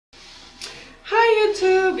Hi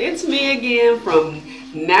YouTube, it's me again from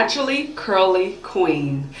Naturally Curly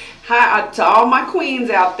Queen. Hi to all my queens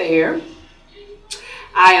out there.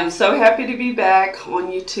 I am so happy to be back on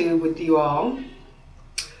YouTube with you all.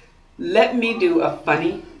 Let me do a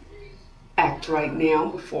funny act right now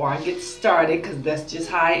before I get started because that's just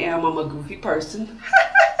how I am. I'm a goofy person.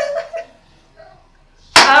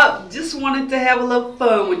 I just wanted to have a little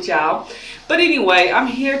fun with y'all. But anyway, I'm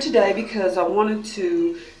here today because I wanted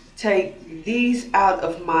to take these out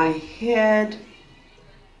of my head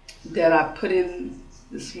that I put in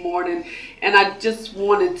this morning, and I just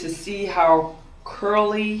wanted to see how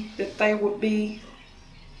curly that they would be.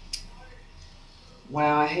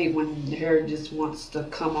 Wow, I hate when the hair just wants to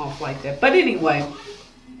come off like that. But anyway,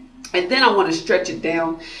 and then I want to stretch it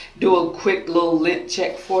down, do a quick little length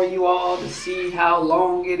check for you all to see how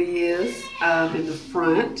long it is in the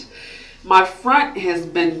front. My front has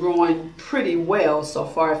been growing pretty well so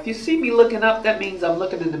far. If you see me looking up, that means I'm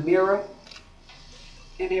looking in the mirror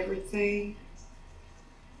and everything.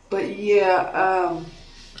 But yeah,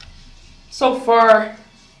 so far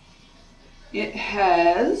it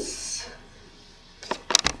has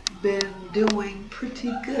been doing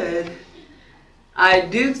pretty good. I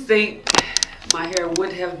do think my hair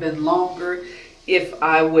would have been longer if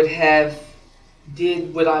I would have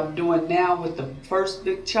did what I'm doing now with the first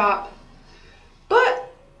big chop.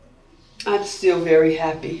 But I'm still very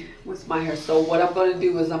happy with my hair. So what I'm going to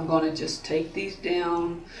do is I'm going to just take these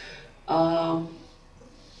down. Do I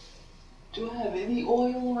have any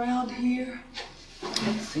oil around here?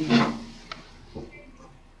 Let's see.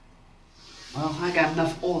 Well, I got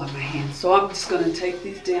enough oil in my hand. So I'm just going to take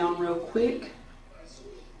these down real quick.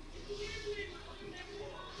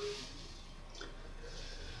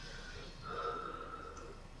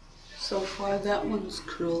 So far that one's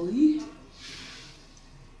curly.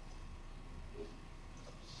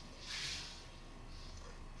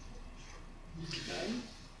 Okay.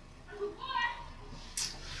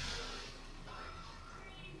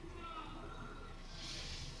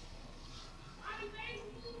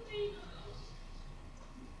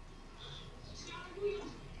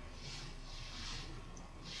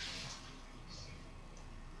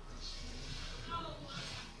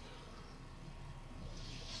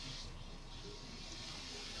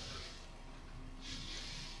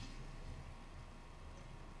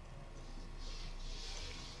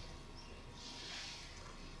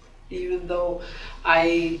 Even though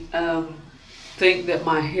I think that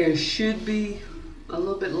my hair should be a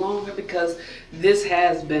little bit longer because this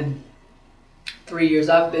has been 3 years.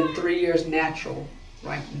 I've been 3 years natural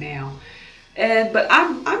right now. But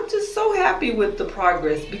I'm just so happy with the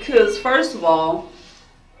progress because first of all,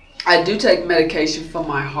 I do take medication for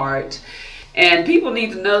my heart. And people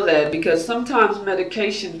need to know that because sometimes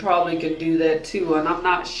medication probably can do that too. And I'm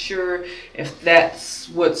not sure if that's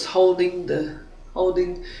what's holding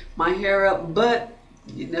my hair up, but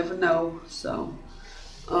you never know. So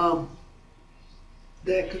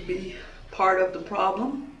that could be part of the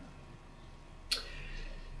problem.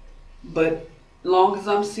 But long as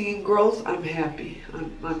I'm seeing growth, I'm happy.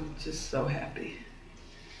 I'm just so happy.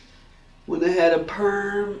 When I had a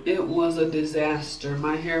perm, it was a disaster.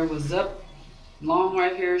 My hair was up, long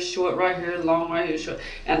right here, short right here, long right here, short.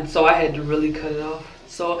 And so I had to really cut it off.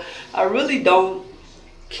 So I really don't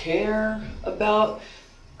care about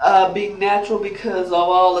being natural because of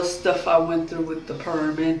all the stuff I went through with the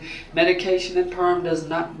perm. And medication and perm does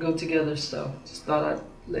not go together. So just thought I'd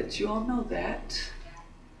let you all know that.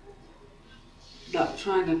 Not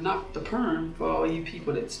trying to knock the perm for all you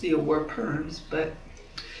people that still wear perms, but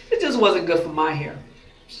it just wasn't good for my hair.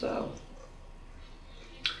 So,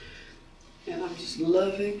 and I'm just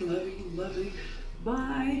loving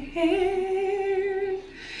my hair,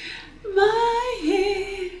 my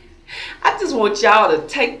hair. I just want y'all to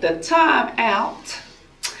take the time out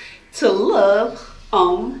to love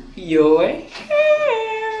on your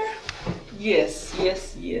hair. Yes,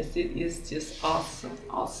 yes, yes. It is just awesome,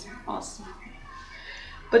 awesome, awesome.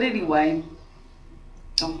 But anyway,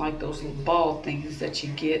 don't like those little ball things that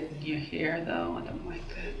you get in your hair though. I don't like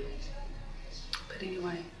that. But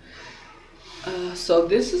anyway, so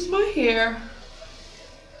this is my hair.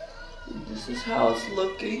 This is how it's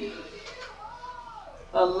looking.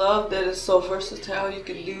 I love that it's so versatile. You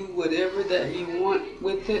can do whatever that you want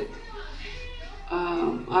with it.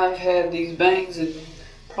 I've had these bangs in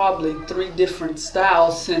probably 3 different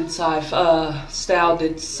styles since I've styled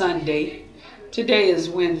it Sunday. Today is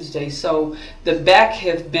Wednesday, so the back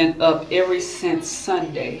have been up ever since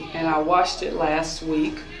Sunday, and I washed it last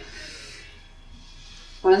week.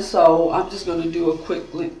 And so I'm just going to do a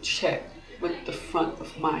quick lip check with the front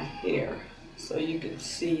of my hair so you can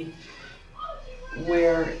see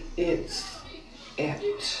where it's at.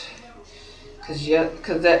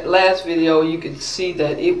 Because that last video, you could see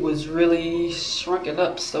that it was really shrunken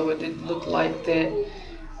up, so it didn't look like that.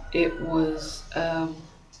 It was,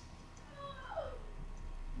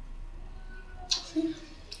 see,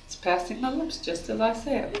 it's passing my lips, just as I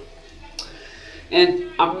said.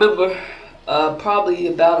 And I remember probably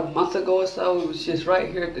about a month ago or so, it was just right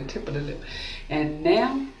here at the tip of the lip. And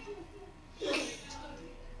now,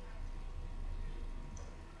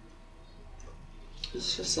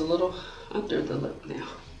 it's just a little under the lip now.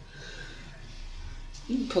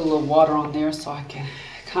 You can put a little water on there so I can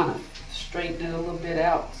kind of straighten it a little bit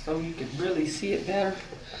out so you can really see it better,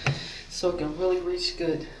 so it can really reach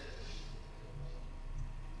good.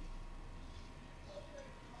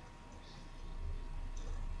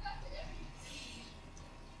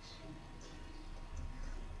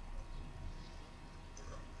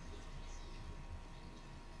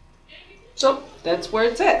 So that's where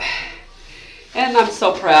it's at. And I'm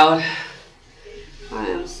so proud. I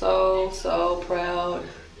am so proud.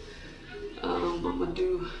 I'm gonna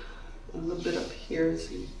do a little bit up here,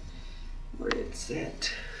 see where it's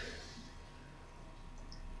at.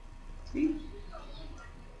 See?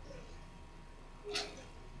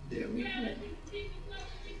 There we go.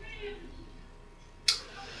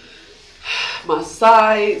 My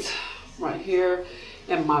sides, right here,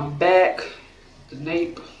 and my back, the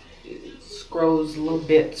nape, it grows a little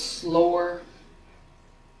bit slower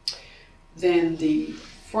than the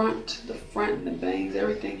front and the bangs.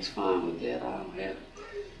 Everything's fine with that. I don't have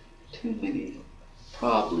too many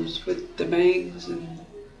problems with the bangs and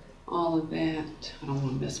all of that. I don't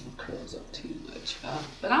want to mess my curls up too much,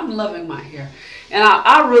 but I'm loving my hair. And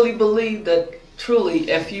I really believe that truly,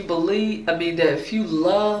 if you believe, that if you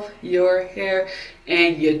love your hair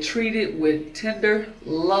and you treat it with tender,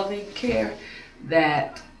 loving care,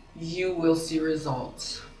 that you will see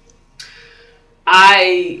results.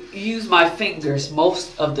 I use my fingers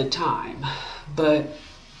most of the time, but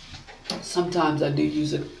sometimes I do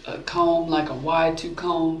use a comb, like a wide tooth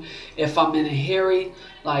comb, if I'm in a hurry,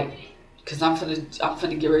 like, cause I'm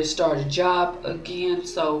finna get ready to start a job again.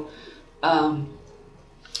 So, I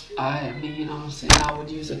mean, you know what I'm saying, I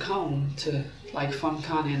would use a comb to, like, if I'm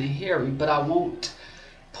kind of in a hurry, but I won't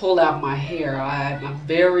pull out my hair. I'm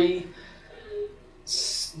very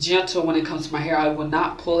gentle when it comes to my hair. I would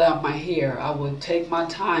not pull out my hair. I would take my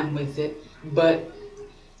time with it, but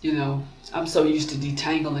you know, I'm so used to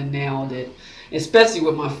detangling now that, especially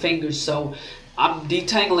with my fingers, so I'm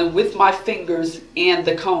detangling with my fingers and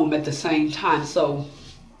the comb at the same time, so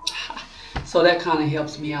that kind of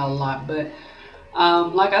helps me out a lot. But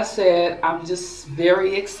like I said, I'm just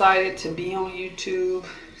very excited to be on YouTube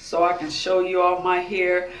so I can show you all my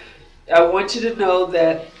hair. I want you to know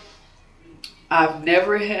that I've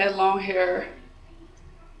never had long hair,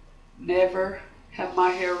 never have my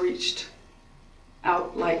hair reached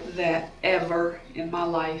out like that ever in my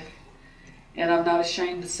life. And I'm not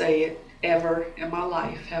ashamed to say it, ever in my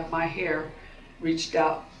life have my hair reached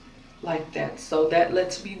out like that. So that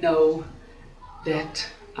lets me know that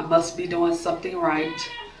I must be doing something right.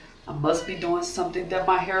 I must be doing something that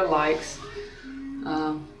my hair likes.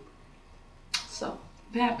 So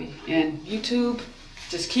I'm happy. And YouTube,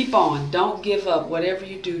 just keep on. Don't give up. Whatever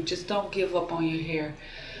you do, just don't give up on your hair.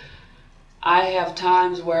 I have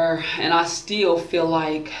times where, and I still feel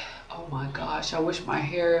like, oh my gosh, I wish my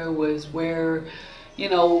hair was where, you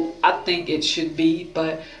know, I think it should be.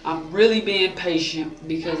 But I'm really being patient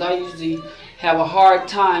because I usually have a hard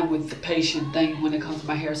time with the patient thing when it comes to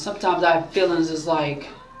my hair. Sometimes I have feelings is like,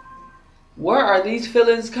 where are these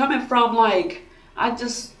feelings coming from? Like, I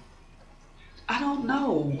don't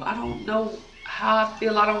know. I don't know how I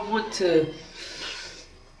feel. I don't want to.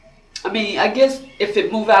 I mean, I guess if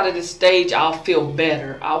it move out of this stage, I'll feel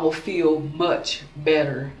better. I will feel much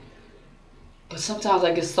better. But sometimes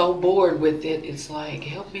I get so bored with it. It's like,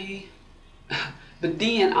 help me. But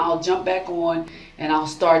then I'll jump back on and I'll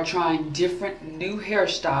start trying different new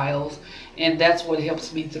hairstyles. And that's what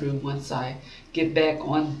helps me through once I get back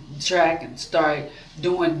on track and start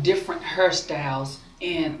doing different hairstyles.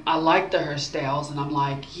 And I like the hairstyles and I'm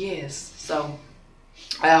like, yes. So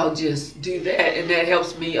I'll just do that, and that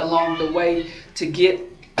helps me along the way to get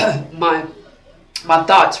my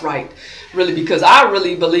thoughts right, really, because I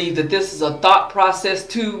really believe that this is a thought process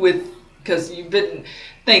too, because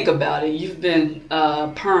think about it, you've been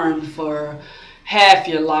permed for half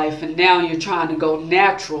your life and now you're trying to go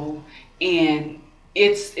natural, and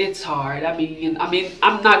it's hard. I mean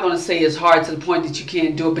I'm not going to say it's hard to the point that you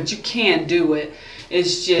can't do it, but you can do it.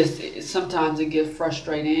 It's just sometimes it gets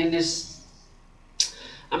frustrating, and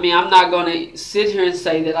I mean, I'm not going to sit here and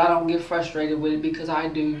say that I don't get frustrated with it, because I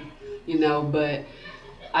do, you know, but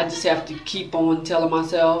I just have to keep on telling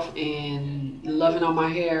myself and loving on my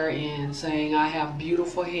hair and saying I have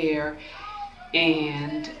beautiful hair.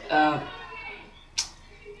 And I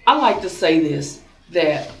like to say this,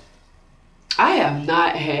 that I have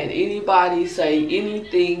not had anybody say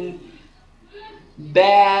anything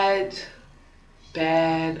bad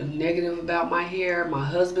or negative about my hair. My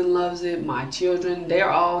husband loves it. My children,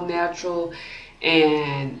 they're all natural.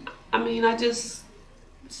 And I mean,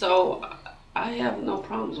 so I have no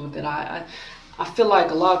problems with it. I feel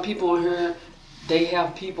like a lot of people on here, they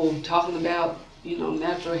have people talking about, you know,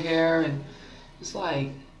 natural hair, and it's like,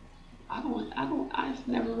 I've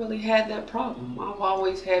never really had that problem. I've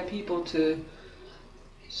always had people to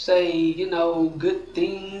say, you know, good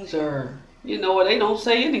things, or, you know, or they don't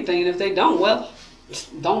say anything. And if they don't, well,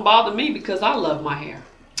 don't bother me, because I love my hair.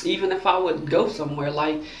 Even if I would go somewhere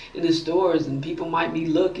like in the stores and people might be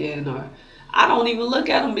looking, or I don't even look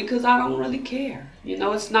at them, because I don't really care. You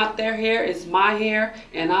know, it's not their hair, it's my hair,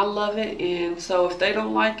 and I love it. And so if they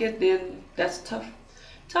don't like it, then that's tough.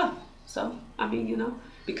 So, I mean, you know,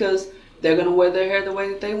 because they're going to wear their hair the way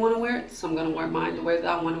that they want to wear it, so I'm going to wear mine the way that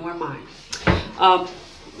I want to wear mine.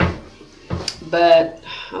 But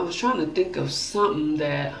I was trying to think of something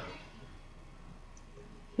that,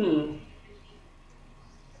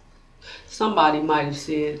 somebody might have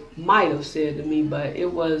said to me, but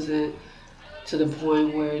it wasn't to the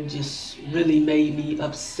point where it just really made me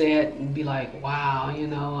upset and be like, wow, you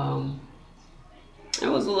know, it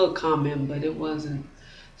was a little comment, but it wasn't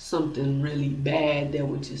something really bad that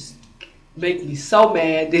would just make me so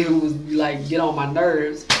mad that it was like get on my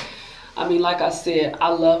nerves. I mean, like I said, I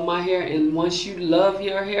love my hair, and once you love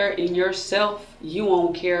your hair in yourself, you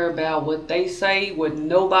won't care about what they say, what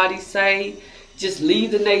nobody say. Just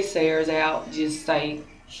leave the naysayers out. Just say,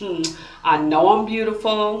 I know I'm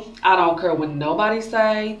beautiful. I don't care what nobody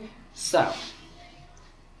say. So,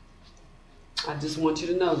 I just want you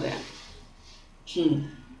to know that.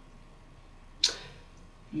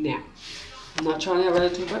 Now, I'm not trying to have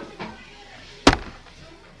attitude, but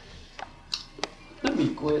let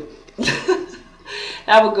me quit.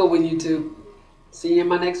 Have a good one, YouTube. See you in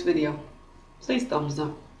my next video. Please thumbs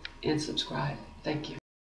up and subscribe. Thank you.